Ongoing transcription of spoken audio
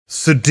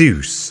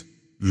Seduce,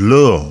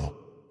 lure,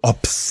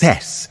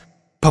 obsess,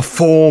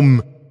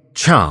 perform,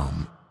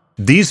 charm.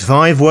 These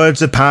 5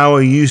 words of power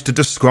are used to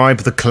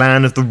describe the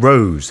clan of the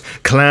Rose,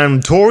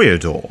 Clan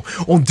Toreador,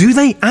 or do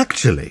they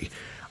actually?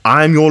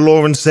 I'm your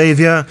lore and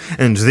saviour,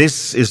 and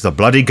this is the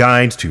bloody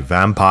guide to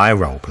Vampire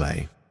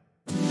Roleplay.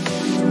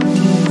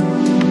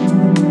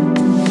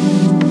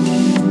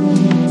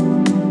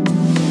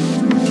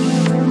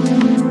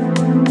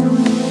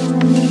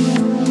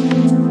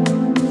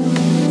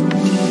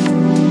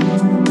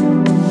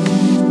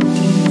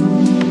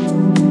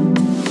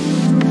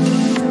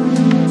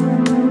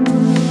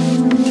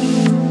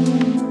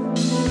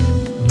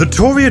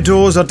 The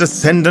Toreadors are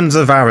descendants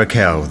of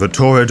Arakel, the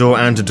Toreador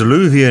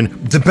antediluvian,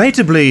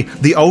 debatably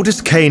the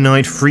oldest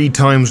Cainite 3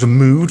 times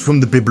removed from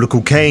the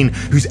biblical Cain,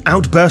 whose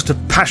outburst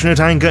of passionate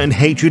anger and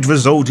hatred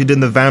resulted in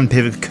the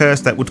vampiric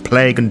curse that would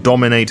plague and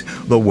dominate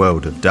the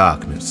world of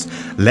darkness.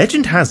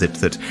 Legend has it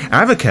that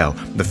Arakel,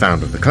 the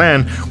founder of the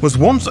clan, was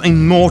once a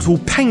mortal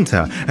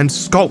painter and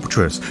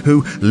sculptress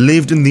who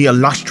lived in the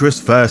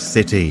illustrious First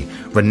City.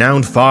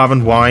 Renowned far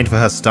and wide for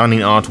her stunning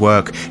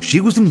artwork, she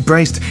was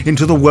embraced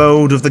into the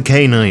world of the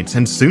Cainites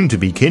and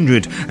soon-to-be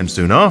kindred, and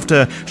soon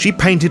after, she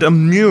painted a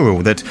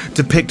mural that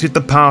depicted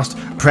the past,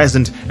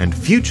 present, and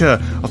future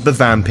of the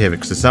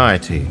vampiric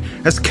society.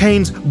 As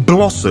Cain's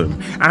blossom,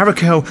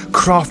 Arakel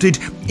crafted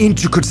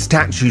intricate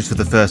statues for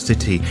the First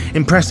City,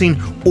 impressing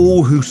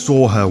all who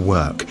saw her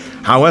work.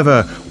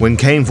 However, when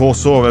Cain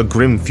foresaw a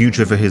grim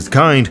future for his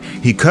kind,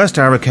 he cursed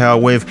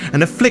Arakel with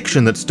an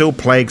affliction that still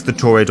plagues the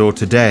Toreador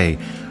today.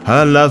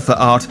 Her love for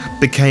art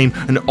became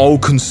an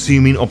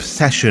all-consuming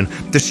obsession,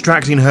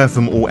 distracting her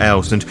from all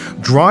else and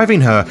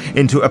driving her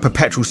into a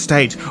perpetual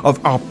state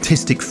of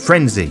artistic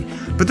frenzy.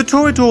 But the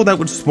Toreador that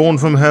would spawn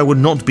from her would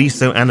not be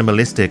so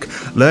animalistic,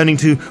 learning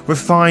to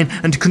refine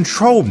and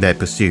control their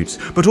pursuits,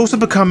 but also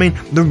becoming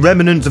the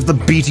remnant of the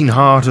beating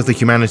heart of the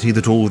humanity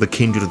that all the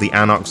kindred of the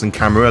Anarchs and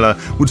Camarilla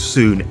would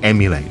soon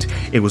emulate.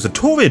 It was a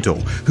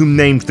Toreador who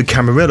named the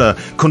Camarilla,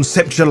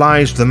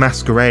 conceptualized the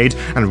Masquerade,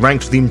 and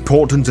ranked the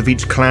importance of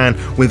each clan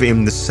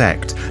within the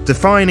sect,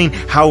 defining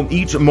how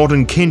each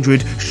modern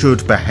kindred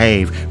should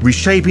behave,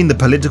 reshaping the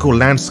political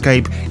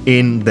landscape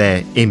in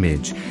their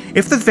image.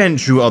 If the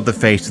Ventrue are the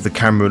face of the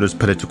Camarilla's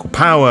political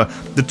power,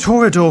 the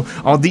Toreador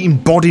are the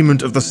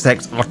embodiment of the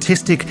sect's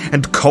artistic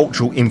and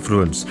cultural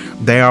influence.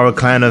 They are a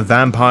clan of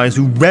vampires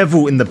who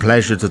revel in the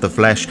pleasures of the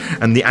flesh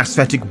and the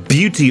aesthetic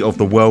beauty of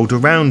the world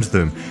around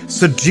them.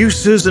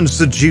 Seducers and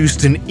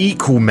seduced in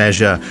equal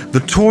measure, the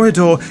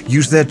Toreador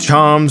use their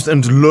charms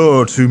and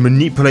lure to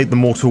manipulate the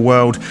mortal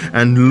world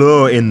and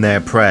lure in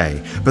their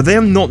prey. But they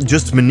are not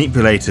just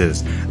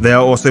manipulators, they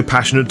are also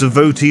passionate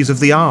devotees of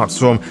the arts,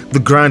 from the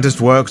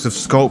grandest works of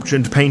sculpture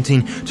and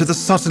painting to the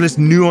subtlest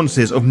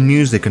nuances of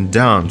music and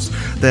dance.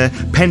 Their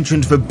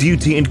penchant for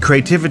beauty and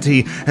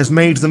creativity has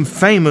made them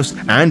famous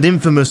and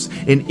infamous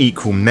in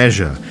equal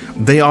measure.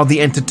 They are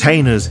the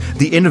entertainers,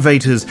 the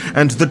innovators,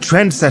 and the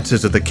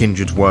trendsetters of the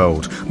kindred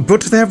world.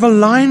 But their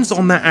reliance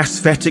on their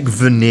aesthetic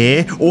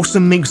veneer also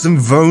makes them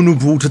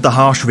vulnerable to the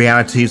harsh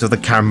realities of the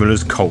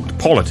Camarilla's cult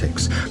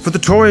politics. For the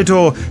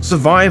Toreador,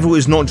 survival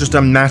is not just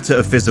a matter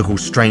of physical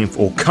strength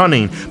or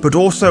cunning, but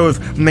also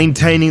of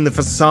maintaining the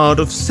facade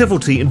of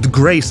civility and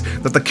grace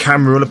that the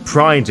Camarilla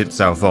prides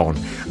itself on.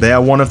 They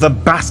are one of the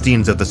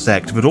bastions of the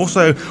sect, but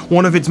also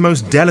one of its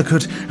most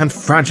delicate and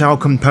fragile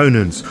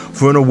components,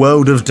 for in a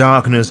world of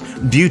darkness,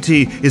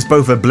 beauty is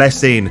both a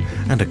blessing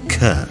and a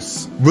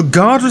curse.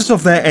 Regardless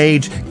of their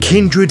age,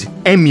 kindred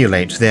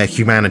emulate their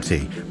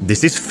humanity.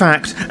 This is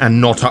fact and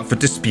not up for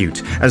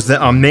dispute, as there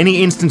are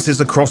many instances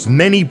across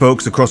many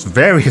books across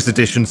various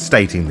editions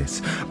stating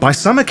this. By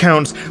some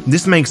accounts,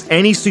 this makes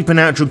any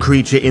supernatural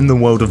creature in the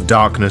world of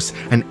darkness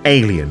an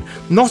alien,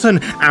 not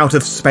an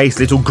out-of-space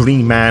little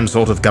green man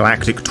sort of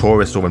galactic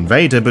tourist or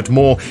invader, but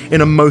more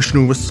an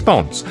emotional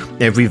response.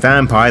 Every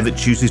vampire that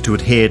chooses to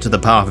adhere to the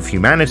path of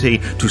humanity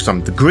to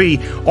some degree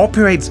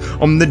operates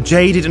on the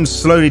jaded and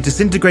slowly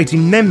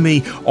disintegrating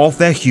memory of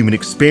their human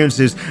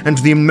experiences and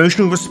the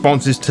emotional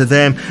responses to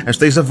them as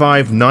they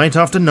survive night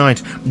after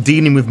night,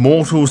 dealing with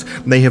mortals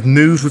they have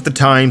moved with the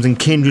times and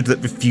kindred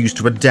that refuse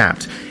to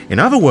adapt. In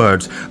other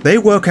words, they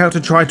work out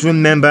to try to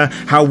remember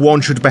how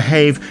one should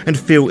behave and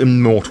feel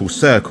in mortal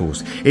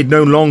circles. It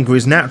no longer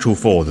is natural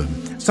for them.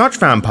 Such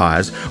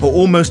vampires are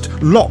almost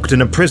locked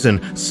in a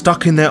prison,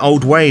 stuck in their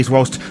old ways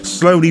whilst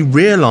slowly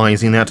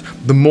realising that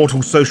the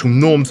mortal social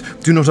norms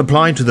do not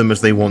apply to them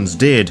as they once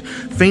did.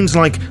 Things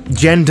like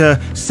gender,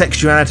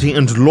 sexuality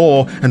and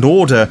law and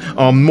order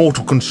are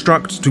mortal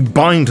constructs to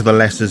bind the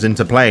lessers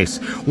into place.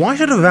 Why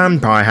should a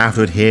vampire have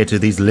to adhere to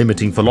these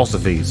limiting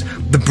philosophies?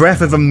 The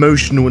breadth of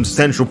emotional and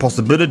sensual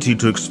possibility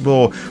to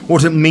explore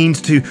what it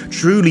means to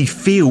truly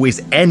feel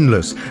is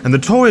endless, and the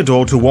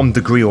Toreador, to one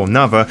degree or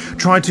another,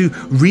 try to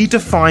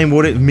redefine redefine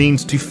what it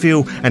means to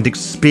feel and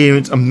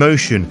experience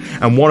emotion,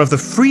 and one of the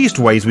freest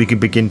ways we can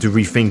begin to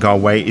rethink our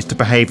way is to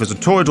behave as a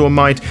Toreador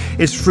might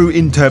is through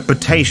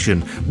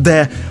interpretation.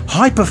 Their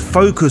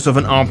hyper-focus of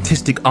an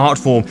artistic art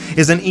form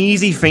is an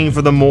easy thing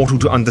for the mortal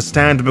to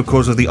understand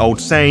because of the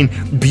old saying,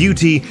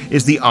 beauty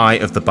is the eye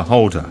of the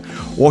beholder.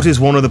 What is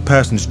one other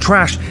person's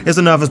trash is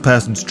another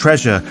person's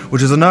treasure,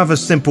 which is another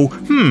simple,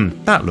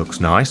 that looks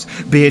nice,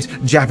 be it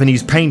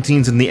Japanese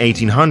paintings in the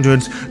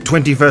 1800s,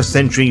 21st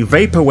century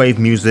vaporwave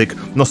music,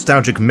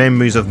 nostalgic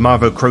memories of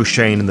Marvo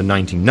crocheting in the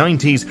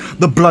 1990s,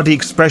 the bloody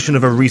expression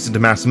of a recent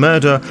mass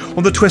murder,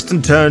 or the twists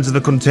and turns of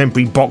a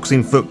contemporary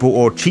boxing, football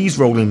or cheese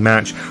rolling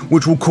match,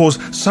 which will cause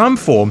some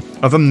form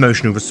of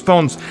emotional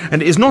response,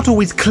 and it is not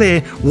always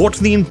clear what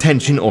the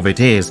intention of it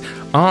is.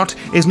 Art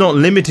is not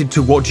limited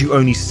to what you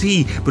only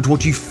see, but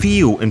what you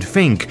feel and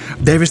think.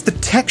 There is the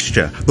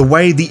texture, the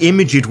way the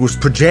image was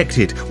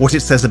projected, what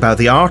it says about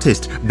the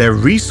artist, their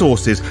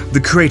resources,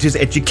 the creator's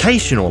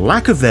education or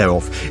lack of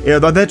thereof.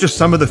 They're just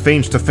some of the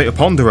things to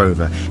ponder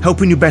over,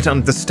 helping you better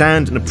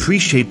understand and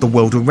appreciate the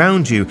world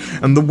around you,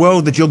 and the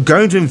world that you're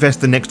going to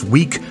invest the next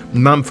week,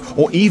 month,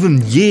 or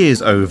even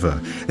years over.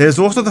 There's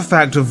also the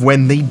fact of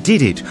when they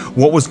did it,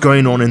 what was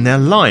going on in their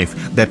life,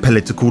 their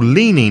political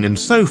leaning, and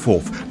so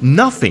forth.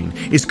 Nothing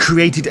is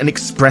created and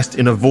expressed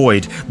in a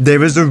void.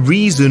 There is a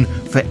reason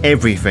for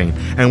everything,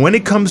 and when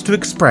it comes to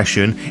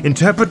expression,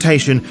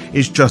 interpretation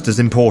is just as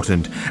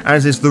important,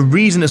 as is the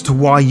reason as to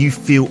why you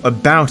feel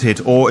about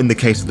it, or in the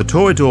case of the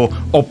Toreador,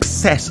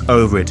 obsess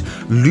over it,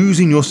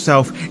 losing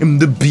yourself in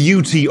the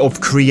beauty of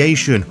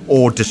creation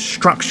or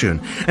destruction.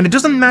 And it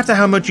doesn't matter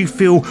how much you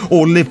feel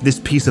or live this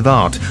piece of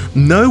art,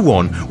 no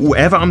one will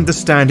ever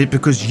understand it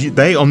because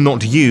they are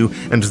not you,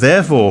 and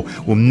therefore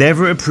will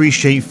never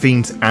appreciate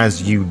things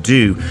as you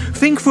do.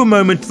 Think for a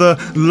moment the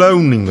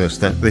loneliness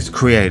that this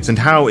creates, and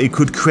how it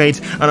could create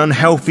an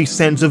unhealthy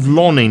sense of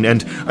longing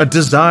and a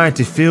desire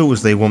to feel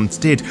as they once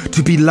did,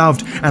 to be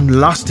loved and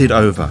lusted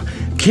over.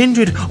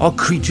 Kindred are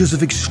creatures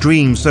of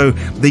extremes, so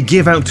they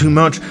give out too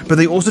much, but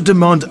they also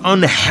demand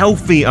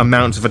unhealthy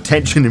amounts of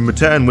attention in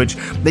return, which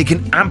they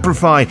can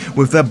amplify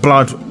with their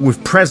blood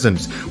with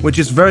presence, which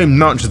is very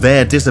much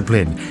their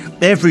discipline.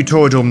 Every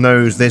Toreador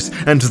knows this,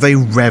 and they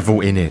revel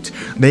in it.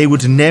 They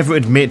would never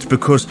admit,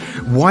 because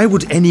why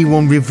would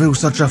anyone reveal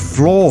such a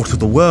flaw to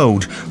the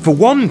world? For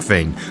one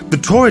thing, the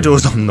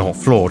Toreadors are not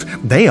flawed,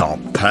 they are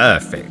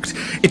perfect.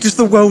 It is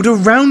the world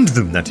around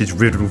them that is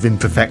riddled with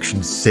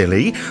imperfections,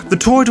 silly. The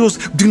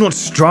Toreadors do not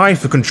strive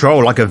for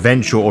control like a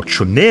Venture or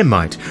Trunir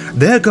might.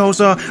 Their goals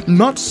are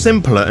much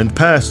simpler and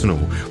personal.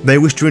 They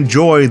wish to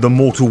enjoy the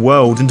mortal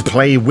world and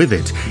play with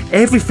it.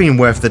 Everything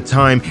worth the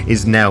time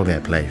is now their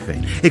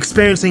plaything.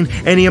 Experiencing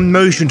any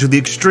emotion to the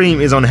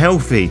extreme is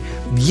unhealthy,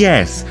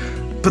 yes,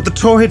 but the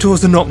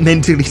Toreadors are not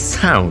mentally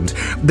sound.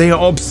 They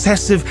are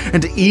obsessive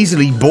and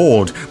easily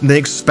bored. They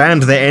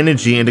expand their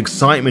energy and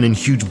excitement in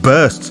huge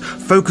bursts,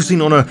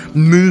 focusing on a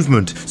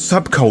movement,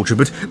 subculture,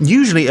 but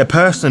usually a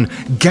person,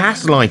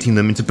 gaslighting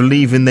them into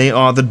believing they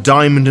are the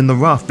diamond in the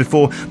rough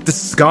before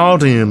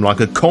discarding them like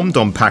a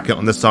condom packet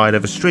on the side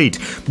of a street.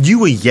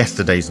 You were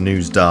yesterday's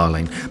news,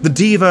 darling. The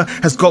diva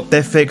has got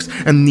their fix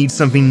and needs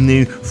something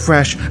new,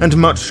 fresh, and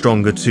much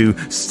stronger to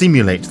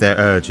stimulate their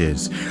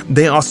urges.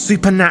 They are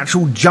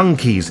supernatural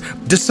junkies.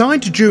 Decide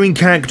during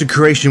character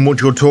creation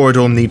what your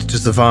Toreador needs to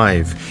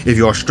survive. If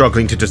you are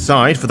struggling to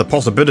decide, for the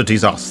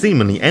possibilities are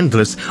seemingly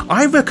endless,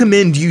 I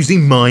recommend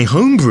using my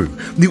homebrew,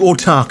 the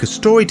Autarka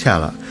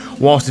Storyteller.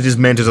 Whilst it is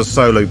meant as a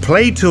solo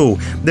play tool,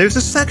 there is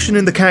a section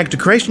in the character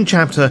creation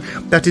chapter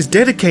that is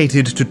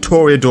dedicated to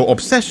Toreador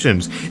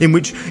obsessions, in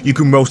which you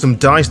can roll some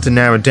dice to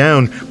narrow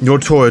down your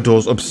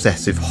Toreador's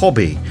obsessive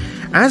hobby.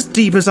 As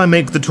deep as I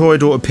make the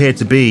Toreador appear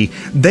to be,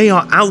 they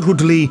are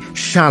outwardly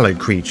shallow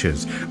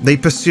creatures. They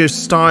pursue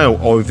style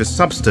over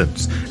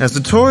substance. As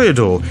the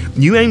Toreador,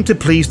 you aim to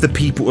please the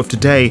people of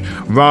today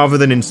rather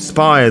than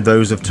inspire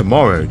those of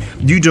tomorrow.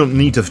 You don't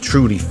need to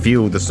truly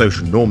feel the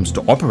social norms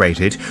to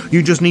operate it,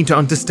 you just need to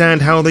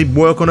understand how they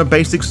work on a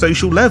basic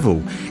social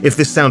level. If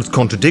this sounds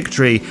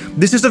contradictory,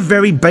 this is a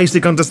very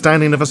basic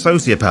understanding of a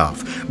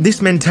sociopath.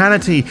 This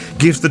mentality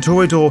gives the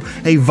Toreador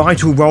a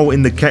vital role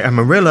in the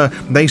Camarilla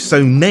they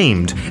so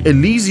named.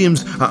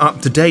 Elysiums are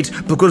up to date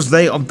because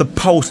they are the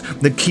pulse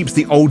that keeps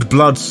the old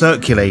blood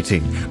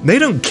circulating. They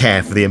don't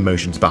care for the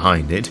emotions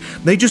behind it,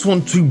 they just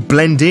want to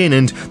blend in,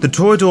 and the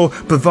Toreador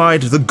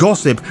provide the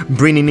gossip,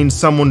 bringing in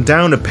someone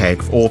down a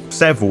peg or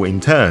several in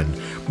turn.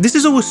 This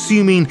is all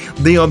assuming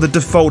they are the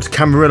default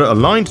Camarilla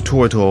aligned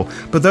Toreador,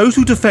 but those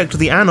who defect to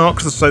the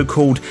Anarchs, the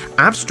so-called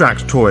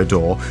abstract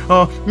Toreador,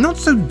 are not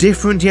so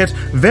different yet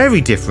very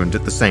different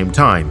at the same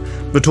time.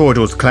 The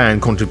Toreador's clan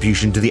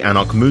contribution to the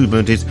Anarch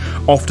movement is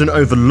often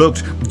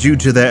overlooked due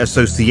to their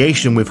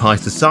association with high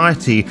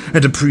society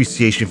and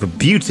appreciation for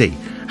beauty.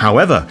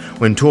 However,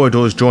 when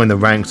Toreadors join the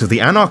ranks of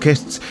the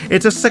Anarchists,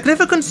 it's a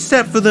significant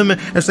step for them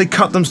as they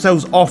cut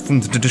themselves off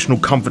from the traditional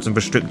comforts and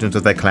restrictions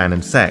of their clan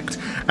and sect.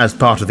 As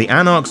part of the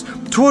Anarchs,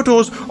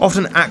 Toreadors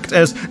often act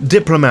as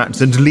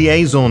diplomats and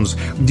liaisons,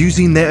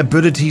 using their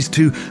abilities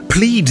to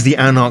plead the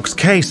Anarchs'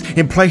 case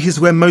in places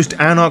where most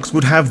Anarchs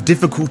would have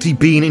difficulty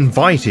being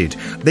invited.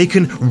 They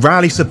can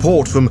rally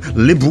support from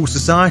liberal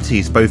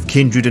societies, both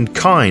kindred and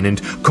kine,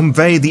 and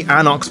convey the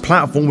Anarchs'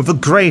 platform with a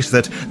grace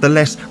that the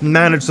less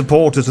mannered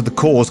supporters of the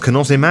cause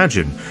cannot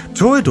imagine.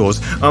 Toreadors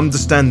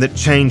understand that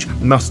change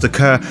must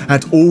occur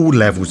at all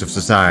levels of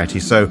society,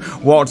 so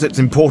whilst it's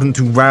important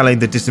to rally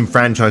the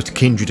disenfranchised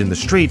kindred in the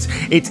streets,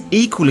 it's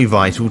equally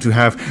vital to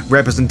have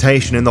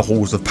representation in the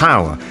halls of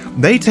power.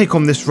 They take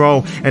on this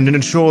role and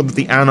ensure that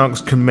the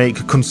Anarchs can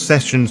make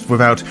concessions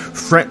without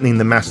threatening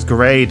the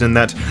Masquerade, and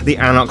that the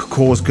Anarch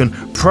cause can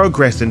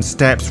progress in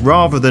steps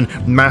rather than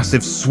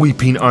massive,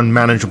 sweeping,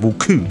 unmanageable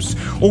coups.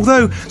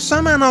 Although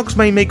some Anarchs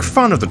may make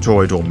fun of the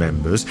Toreador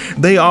members,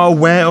 they are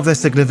aware of their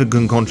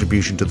significant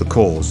contribution to the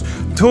cause.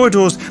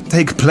 Toreadors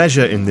take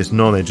pleasure in this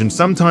knowledge and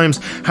sometimes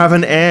have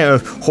an air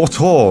of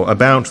hauteur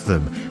about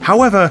them.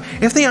 However,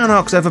 if the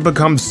Anarchs ever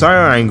become so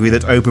angry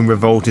that open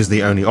revolt is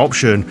the only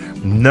option,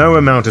 no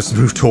amount of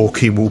smooth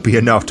talking will be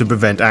enough to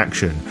prevent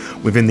action.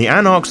 Within the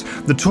Anarchs,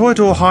 the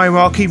Toreador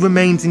hierarchy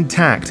remains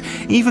intact,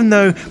 even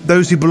though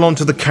those who belong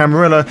to the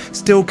Camarilla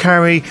still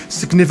carry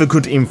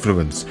significant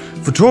influence.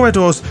 For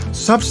Toreadors,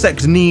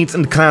 subsect needs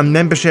and clan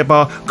membership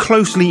are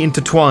closely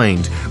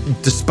intertwined.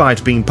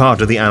 Despite being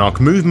part of the Anarch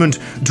movement,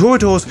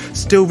 Toreadors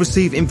still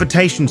receive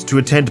invitations to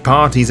attend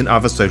parties and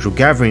other social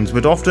gatherings,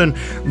 but often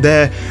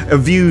they're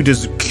viewed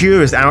as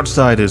curious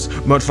outsiders,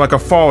 much like a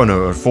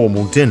foreigner at a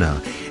formal dinner.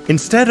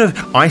 Instead of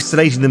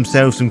isolating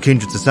themselves from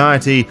kindred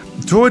society,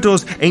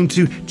 Toreadors aim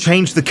to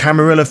change the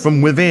Camarilla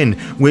from within,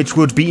 which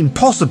would be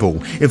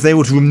impossible if they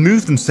were to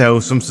remove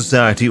themselves from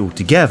society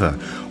altogether.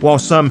 While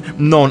some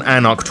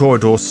non-Anarch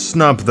Toreadors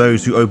snub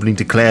those who openly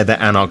declare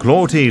their Anarch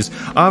loyalties,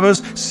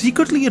 others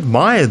secretly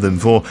admire them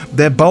for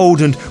their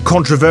bold and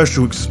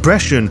controversial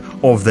expression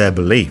of their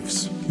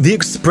beliefs. The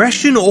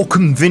expression or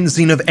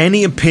convincing of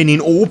any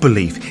opinion or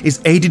belief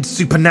is aided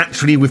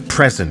supernaturally with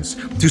presence.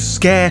 To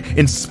scare,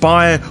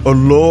 inspire,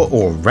 allure,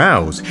 or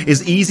arouse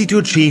is easy to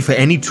achieve for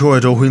any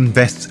Toreador who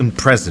invests in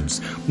presence.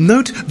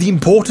 Note the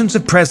importance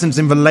of presence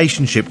in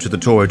relationship to the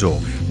Toreador.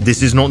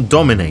 This is not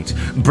dominate.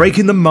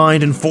 Breaking the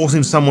mind and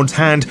forcing someone's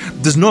hand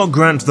does not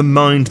grant the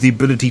mind the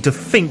ability to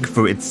think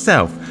for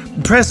itself.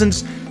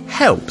 Presence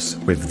helps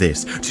with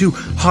this, to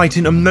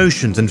heighten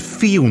emotions and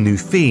feel new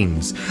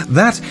themes.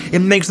 That it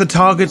makes the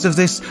targets of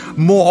this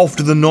more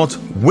often than not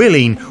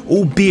willing,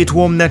 albeit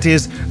one that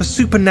is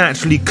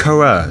supernaturally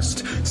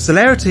coerced.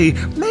 Celerity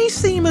may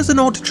seem as an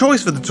odd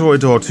choice for the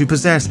Toreador to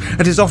possess,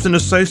 and is often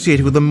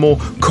associated with the more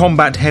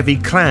combat-heavy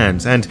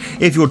clans, and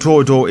if your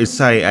Toreador is,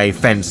 say, a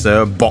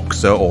fencer,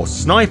 boxer, or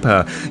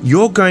sniper,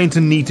 you're going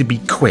to need to be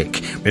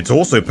quick. It's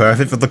also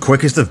perfect for the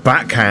quickest of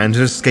backhands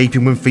at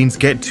escaping when things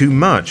get too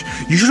much.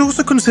 You should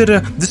also consider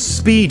the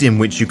speed in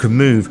which you can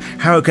move,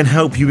 how it can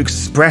help you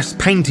express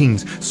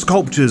paintings,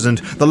 sculptures, and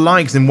the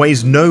likes in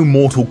ways no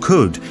mortal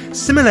could.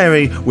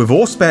 Similarly, with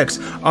Auspex,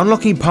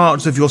 unlocking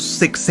parts of your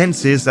sixth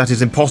senses that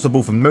is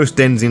impossible for most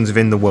denizens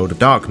within the world of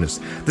darkness.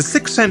 The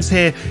sixth sense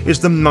here is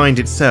the mind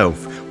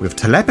itself. With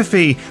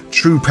telepathy,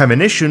 true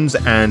premonitions,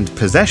 and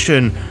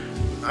possession,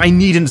 I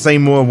needn't say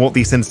more of what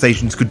these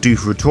sensations could do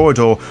for a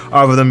Toreador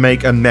other than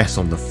make a mess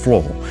on the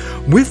floor.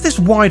 With this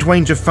wide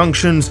range of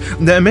functions,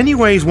 there are many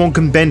ways one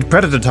can bend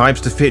predator types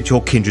to fit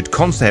your kindred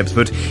concepts,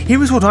 but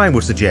here is what I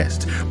would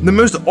suggest. The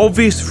most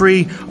obvious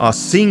three are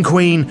Scene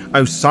Queen,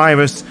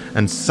 Osiris,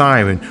 and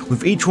Siren,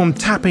 with each one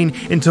tapping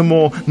into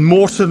more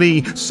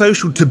mortally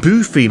social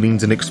taboo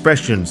feelings and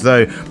expressions,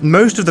 though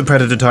most of the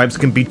predator types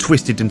can be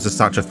twisted into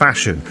such a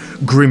fashion.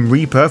 Grim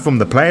Reaper from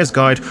the Player's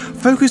Guide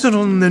focuses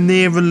on the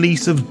near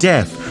release of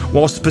death,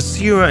 whilst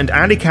Pursuer and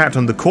Alleycat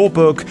on the core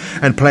book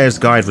and Player's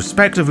Guide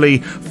respectively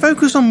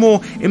focus on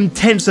more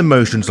intense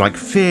emotions like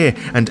fear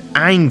and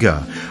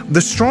anger. The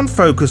strong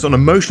focus on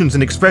emotions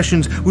and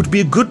expressions would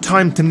be a good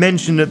time to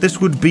mention that this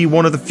would be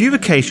one of the few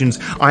occasions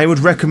I would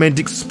recommend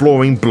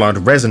exploring blood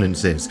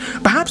resonances.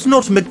 Perhaps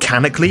not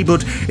mechanically,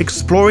 but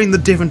exploring the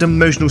different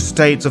emotional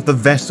states of the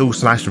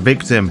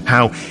vessel/victim,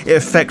 how it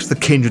affects the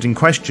kindred in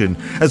question,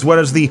 as well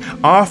as the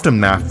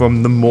aftermath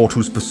from the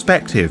mortal's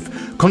perspective.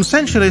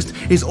 Consensualist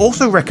is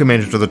also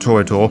recommended to the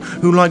Toreador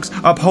who likes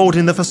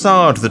upholding the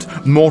facade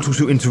that mortals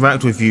who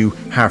interact with you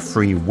have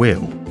free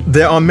will.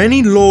 There are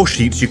many lore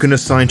sheets you can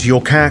assign to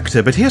your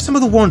character, but here's some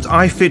of the ones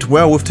I fit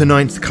well with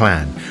tonight's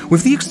clan.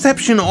 With the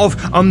exception of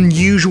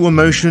unusual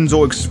emotions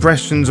or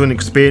expressions and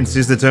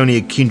experiences that only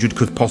a kindred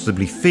could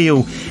possibly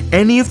feel,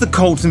 any of the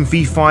cults in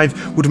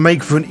V5 would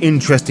make for an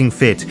interesting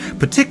fit,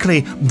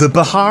 particularly the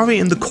Bahari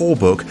in the core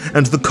book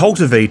and the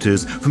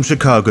cultivators from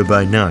Chicago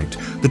by Night.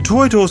 the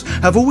Toreadors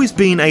have always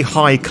been a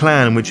high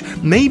clan, which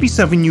may be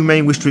something you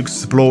may wish to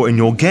explore in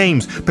your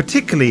games,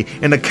 particularly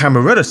in a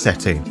Camarilla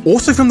setting.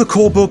 Also from the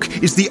core book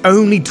is the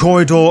only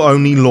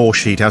Toreador-only lore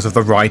sheet as of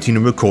the writing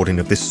and recording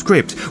of this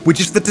script, which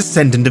is the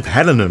descendant of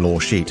Helena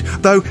lore sheet,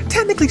 though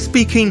technically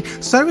speaking,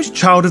 so is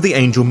Child of the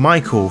Angel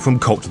Michael from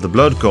Cult of the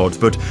Blood Gods,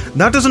 but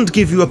that doesn't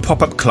give you a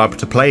pop-up club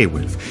to play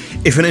with.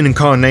 If an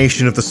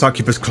incarnation of the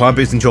Succubus Club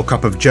isn't your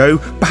cup of joe,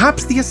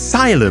 perhaps the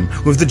Asylum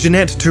with the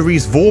Jeanette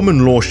Therese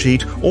Vorman lore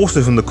sheet,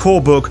 also from the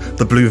core book,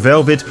 the Blue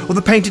Velvet, or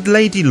the Painted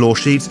Lady lore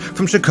sheets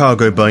from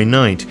Chicago by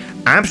Night.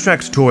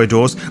 Abstract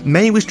Toreadors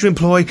may wish to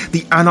employ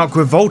the Anarch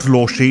Revolt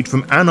lore sheet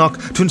from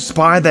Anarch to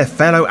inspire their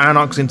fellow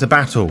Anarchs into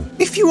battle.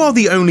 If you are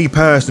the only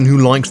person who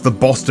likes the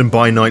Boston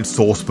by Night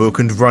sourcebook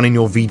and running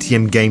your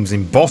VTM games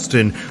in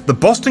Boston, the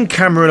Boston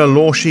Camarilla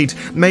lore sheet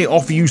may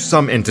offer you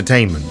some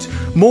entertainment.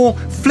 More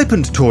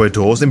flippant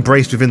Toreadors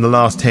embraced within the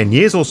last 10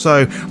 years or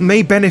so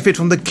may benefit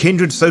from the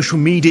Kindred social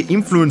media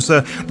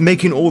influencer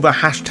making all the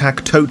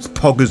hashtag totes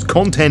poggers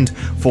content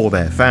for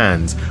their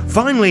fans.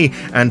 Finally,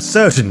 and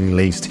certainly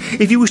least,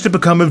 if you wish to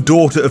become a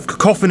Daughter of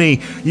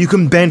Cacophony, you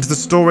can bend the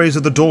stories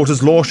of the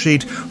Daughter's lore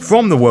sheet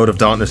from the World of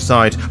Darkness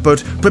side,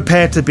 but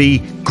prepare to be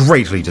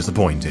greatly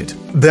disappointed.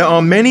 There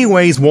are many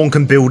ways one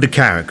can build a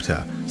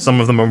character. Some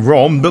of them are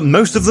wrong, but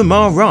most of them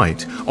are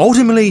right.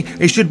 Ultimately,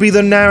 it should be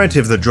the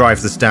narrative that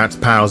drives the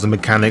stats, powers, and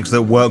mechanics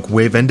that work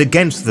with and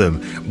against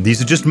them. These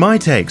are just my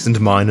takes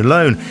and mine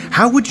alone.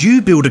 How would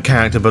you build a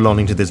character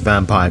belonging to this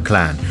vampire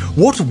clan?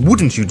 What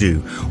wouldn't you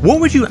do?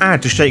 What would you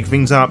add to shake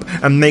things up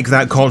and make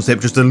that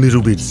concept just a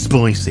little bit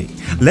spicy?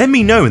 Let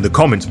me know in the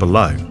comments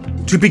below.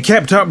 To be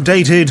kept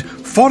updated,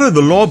 follow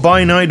the Lore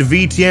by Night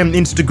VTM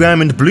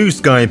Instagram and Blue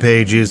Sky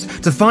pages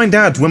to find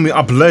out when we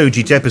upload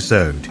each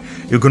episode.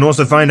 You can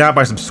also find out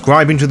by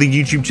subscribing to the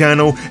YouTube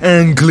channel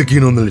and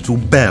clicking on the little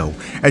bell,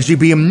 as you'll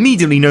be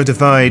immediately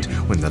notified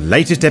when the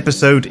latest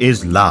episode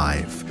is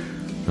live.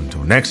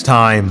 Until next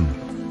time,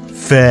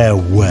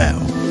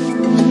 farewell.